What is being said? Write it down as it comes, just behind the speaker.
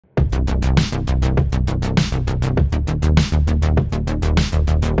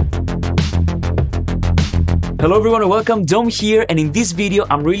Hello everyone and welcome, Dom here, and in this video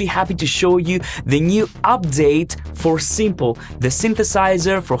I'm really happy to show you the new update for Simple, the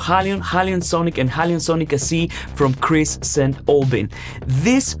synthesizer for HALion Sonic and HALion Sonic SE from Chris St Aubyn.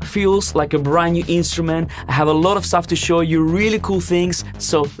 This feels like a brand new instrument. I have a lot of stuff to show you, really cool things,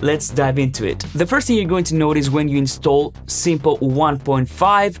 so let's dive into it. The first thing you're going to notice when you install Simple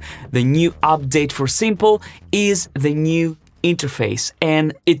 1.5, the new update for Simple, is the new interface,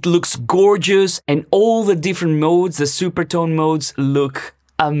 and it looks gorgeous, and all the different modes, the supertone modes, look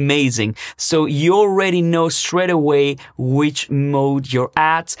amazing. So you already know straight away which mode you're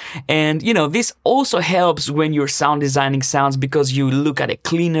at, and you know, this also helps when you're sound designing sounds because you look at a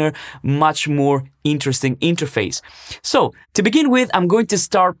cleaner, much more interesting interface. So to begin with, I'm going to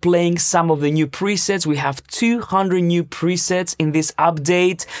start playing some of the new presets. We have 200 new presets in this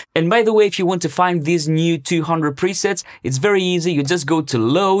update, and by the way, if you want to find these new 200 presets, it's very easy. You just go to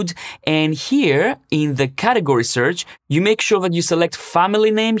load, and here in the category search, you make sure that you select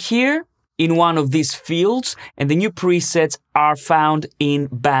family name here in one of these fields, and the new presets are found in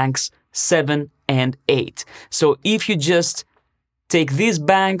banks 7 and 8. So if you just take these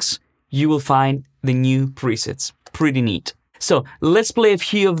banks, you will find the new presets. Pretty neat. So let's play a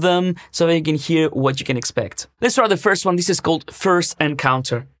few of them so that you can hear what you can expect. Let's start the first one. This is called First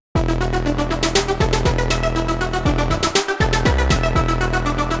Encounter.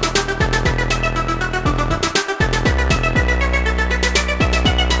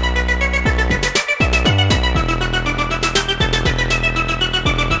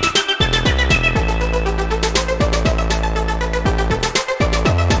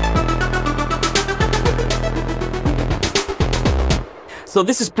 So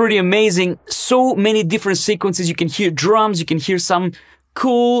this is pretty amazing. So many different sequences. You can hear drums, you can hear some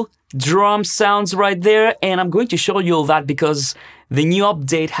cool drum sounds right there. And I'm going to show you all that because the new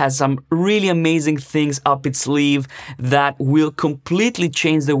update has some really amazing things up its sleeve that will completely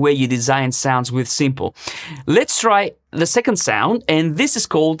change the way you design sounds with Simple. Let's try the second sound, and this is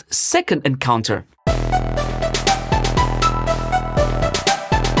called Second Encounter.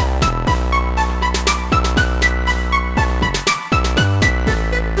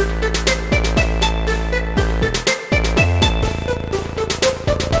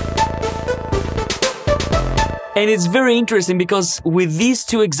 And it's very interesting because with these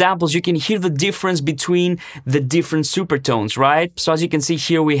two examples, you can hear the difference between the different supertones, right? So as you can see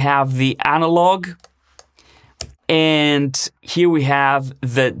here, we have the analog, and here we have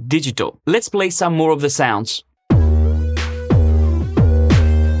the digital. Let's play some more of the sounds.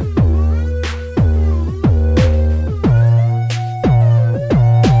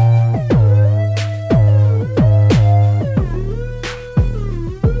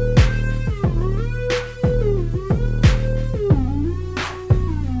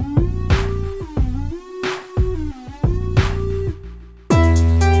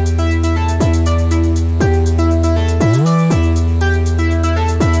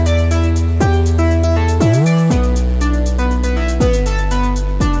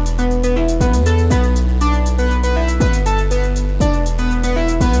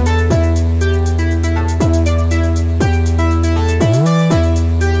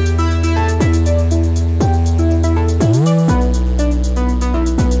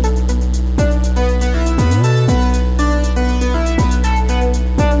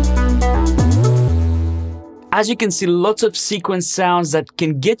 As you can see, lots of sequence sounds that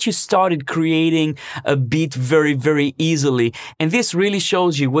can get you started creating a beat very, very easily. And this really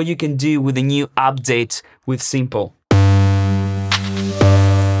shows you what you can do with the new update with Simple.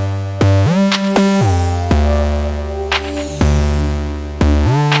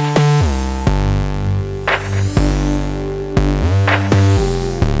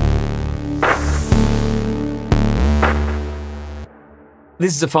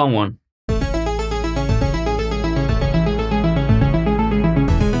 This is a fun one.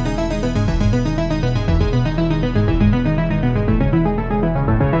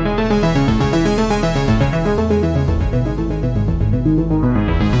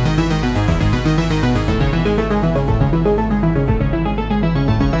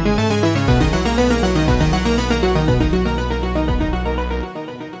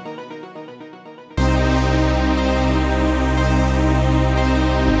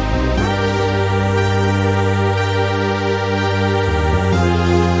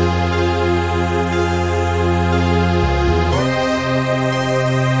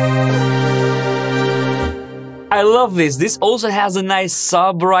 I love this. This also has a nice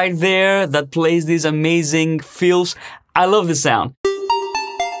sub right there that plays these amazing fills. I love the sound.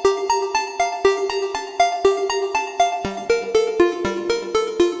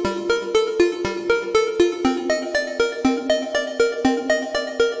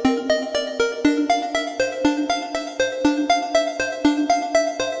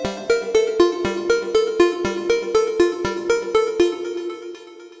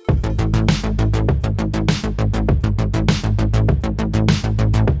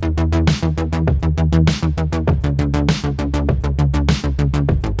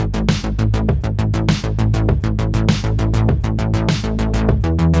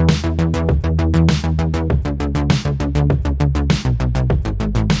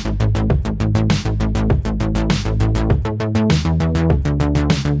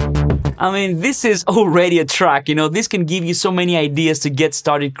 I mean, this is already a track, you know, this can give you so many ideas to get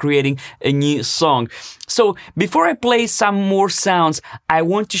started creating a new song. So before I play some more sounds, I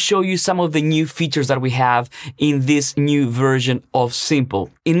want to show you some of the new features that we have in this new version of Simple.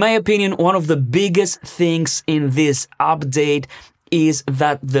 In my opinion, one of the biggest things in this update is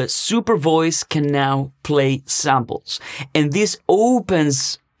that the Super Voice can now play samples. And this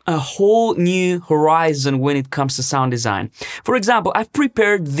opens a whole new horizon when it comes to sound design. For example, I've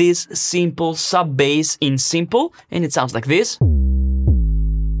prepared this simple sub bass in Simple, and it sounds like this.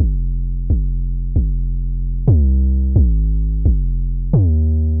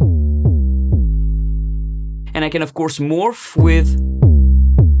 And I can, of course, morph with...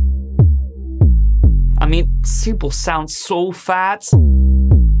 I mean, Simple sounds so fat.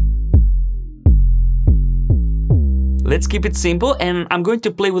 Let's keep it simple, and I'm going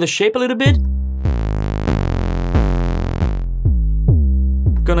to play with the shape a little bit.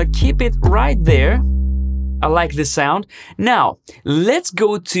 Gonna keep it right there. I like this sound. Now, let's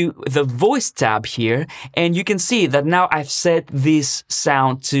go to the voice tab here, and you can see that now I've set this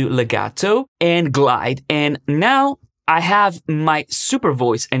sound to legato and glide, and now I have my Super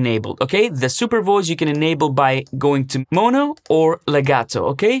Voice enabled, okay? The Super Voice you can enable by going to mono or legato,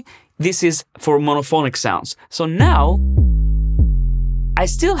 okay? This is for monophonic sounds. So now, I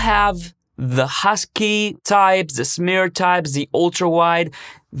still have the husky types, the snare types, the ultra wide.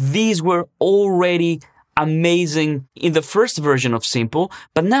 These were already amazing in the first version of Simple,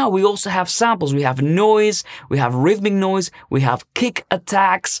 but now we also have samples. We have noise, we have rhythmic noise, we have kick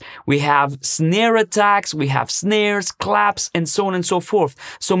attacks, we have snare attacks, we have snares, claps, and so on and so forth.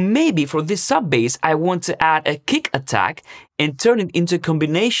 So maybe for this sub bass, I want to add a kick attack and turn it into a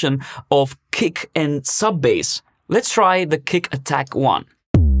combination of kick and sub bass. Let's try the kick attack one.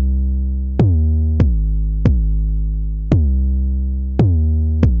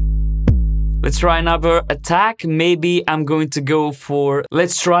 Let's try another attack. Maybe I'm going to go for,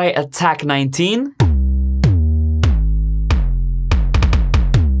 let's try attack 19.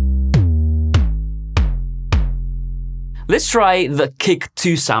 Let's try the kick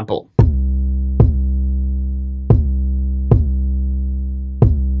 2 sample.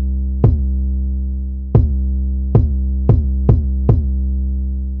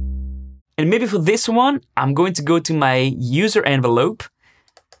 And maybe for this one, I'm going to go to my user envelope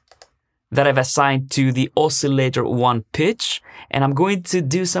that I've assigned to the oscillator 1 pitch, and I'm going to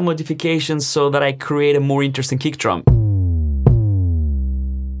do some modifications so that I create a more interesting kick drum.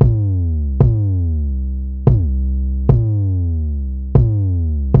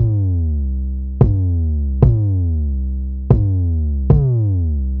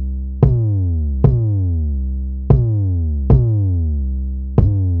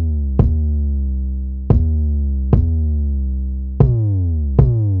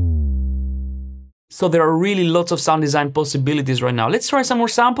 So there are really lots of sound design possibilities right now. Let's try some more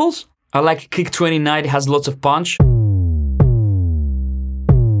samples. I like kick 29, it has lots of punch.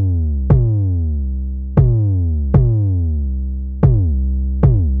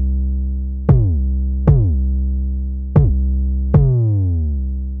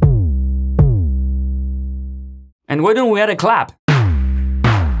 And why don't we add a clap?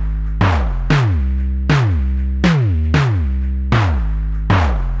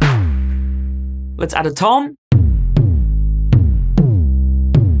 Let's add a tom.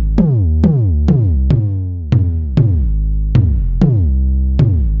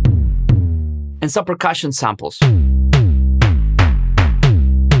 And some percussion samples.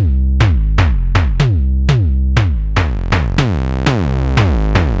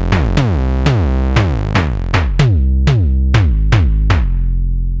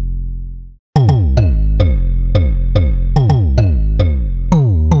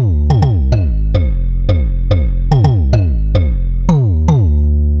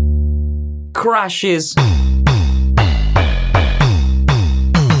 Crashes.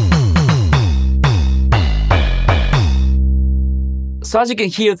 So as you can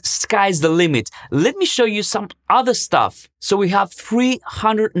hear, sky's the limit. Let me show you some other stuff. So we have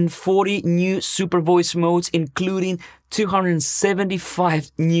 340 new Super Voice modes, including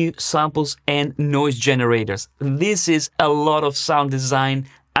 275 new samples and noise generators. This is a lot of sound design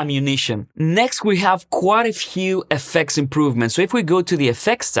ammunition. Next, we have quite a few effects improvements. So if we go to the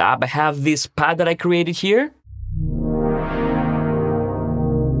effects tab, I have this pad that I created here.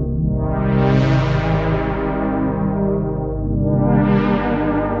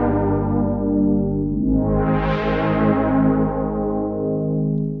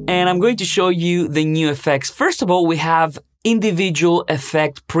 And I'm going to show you the new effects. First of all, we have individual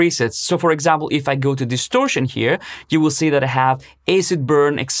effect presets. So for example, if I go to distortion here, you will see that I have acid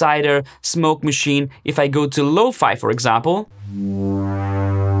burn, exciter, smoke machine. If I go to lo-fi, for example,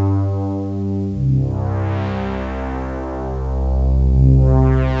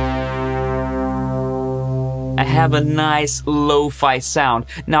 I have a nice lo-fi sound.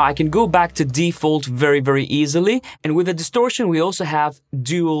 Now I can go back to default very easily. And with the distortion, we also have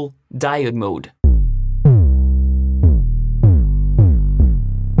dual diode mode.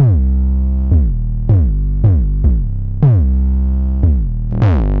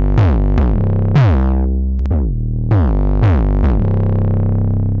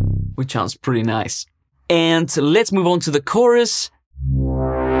 Which sounds pretty nice. And let's move on to the chorus.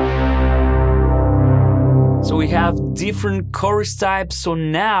 So we have different chorus types. So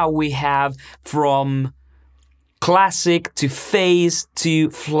now we have from classic to phase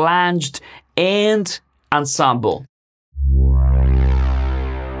to flanged and ensemble.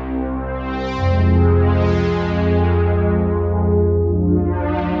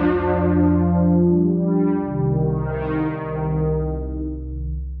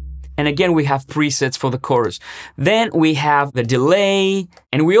 And again, we have presets for the chorus. Then we have the delay,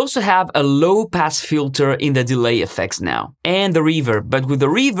 and we also have a low pass filter in the delay effects now, and the reverb. But with the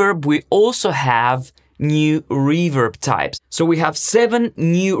reverb, we also have new reverb types. So we have 7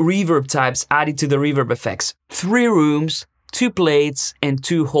 new reverb types added to the reverb effects: 3 rooms, 2 plates, and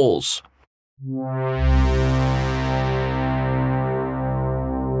 2 holes.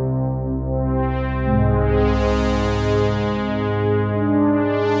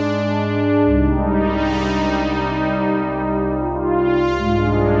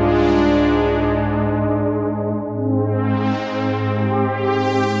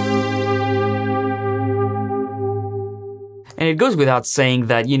 And it goes without saying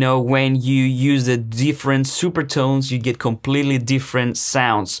that, you know, when you use the different supertones, you get completely different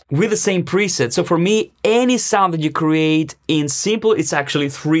sounds with the same preset. So for me, any sound that you create in Simple, it's actually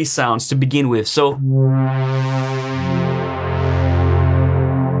 3 sounds to begin with. So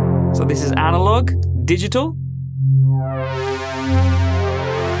this is analog, digital,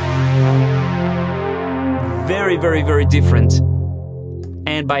 very different,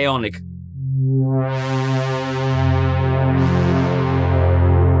 and bionic.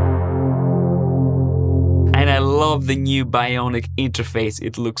 And I love the new bionic interface.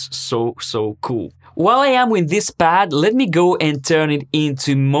 It looks so cool. While I am with this pad, let me go and turn it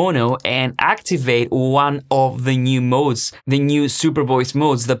into mono and activate one of the new modes, the new super voice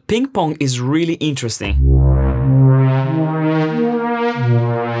modes. The ping pong is really interesting.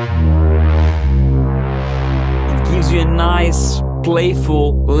 It gives you a nice,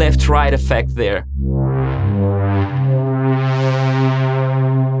 playful left-right effect there.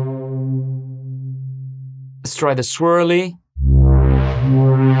 Let's try the swirly.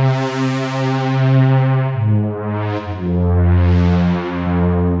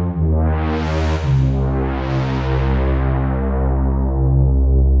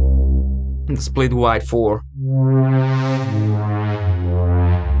 And the split wide 4.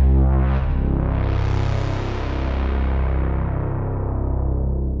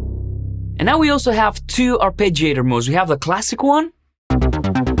 And now we also have 2 arpeggiator modes. We have the classic one.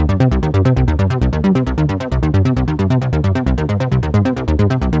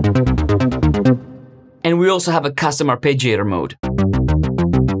 And we also have a custom arpeggiator mode.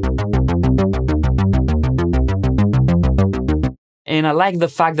 And I like the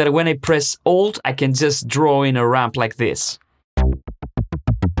fact that when I press Alt, I can just draw in a ramp like this.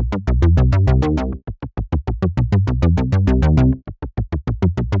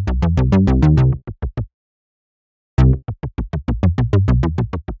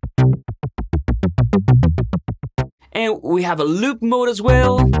 And we have a loop mode as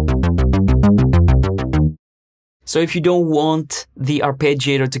well. So if you don't want the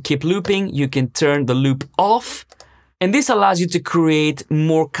arpeggiator to keep looping, you can turn the loop off. And this allows you to create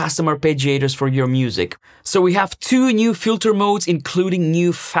more custom arpeggiators for your music. So we have 2 new filter modes, including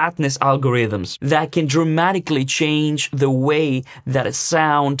new fatness algorithms that can dramatically change the way that a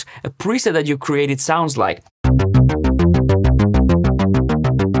sound, a preset that you created sounds like.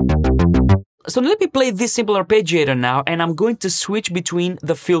 So let me play this simple arpeggiator now, and I'm going to switch between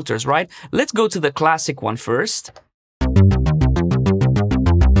the filters, right? Let's go to the classic one first.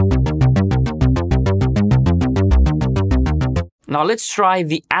 Now let's try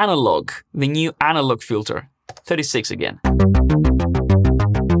the analog, the new analog filter. 36 again.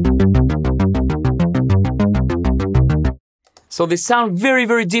 So they sound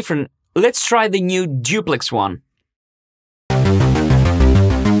very different. Let's try the new duplex one.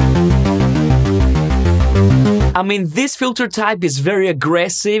 I mean, this filter type is very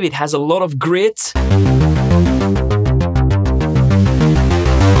aggressive, it has a lot of grit.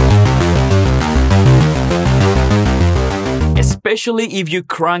 Especially if you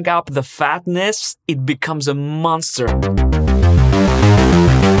crank up the fatness, it becomes a monster.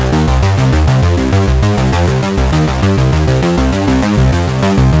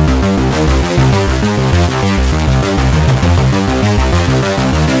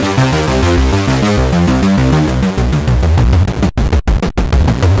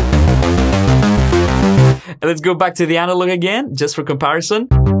 Let's go back to the analog again, just for comparison.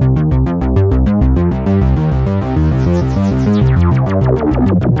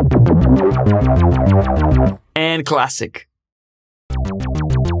 And classic.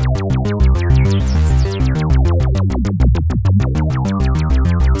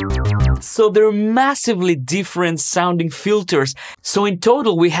 So they're massively different sounding filters. So in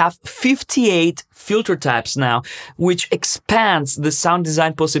total, we have 58 filter types now, which expands the sound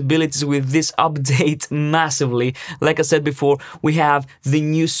design possibilities with this update massively. Like I said before, we have the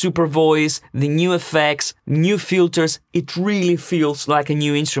new super voice, the new effects, new filters. It really feels like a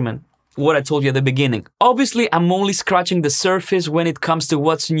new instrument. What I told you at the beginning. Obviously, I'm only scratching the surface when it comes to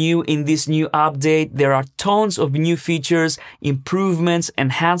what's new in this new update. There are tons of new features, improvements,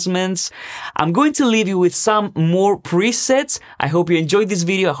 enhancements. I'm going to leave you with some more presets. I hope you enjoyed this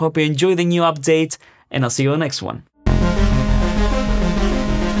video. I hope you enjoyed the new update, and I'll see you on the next one.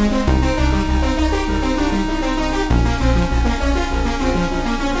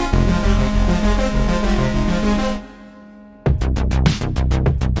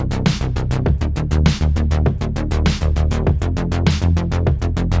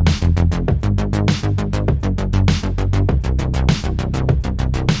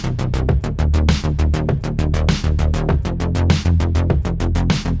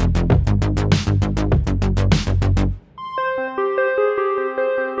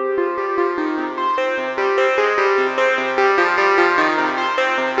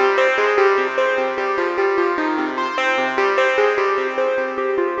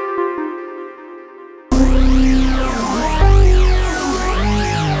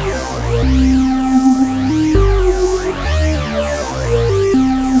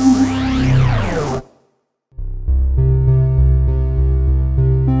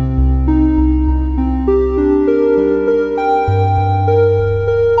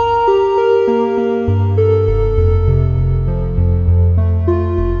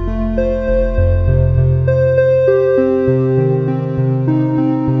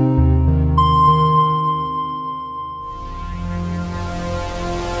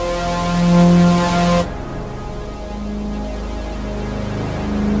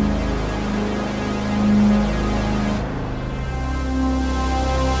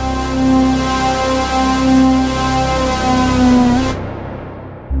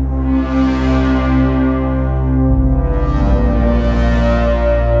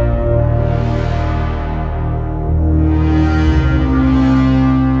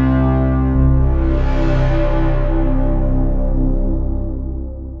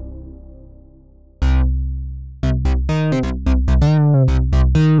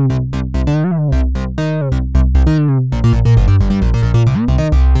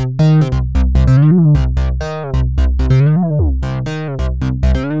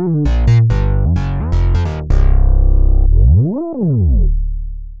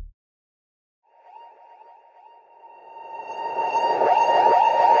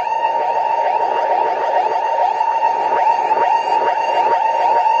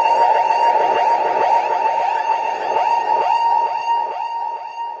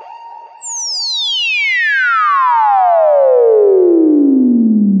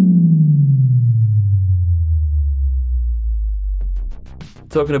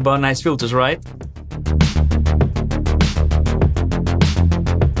 Talking about nice filters, right?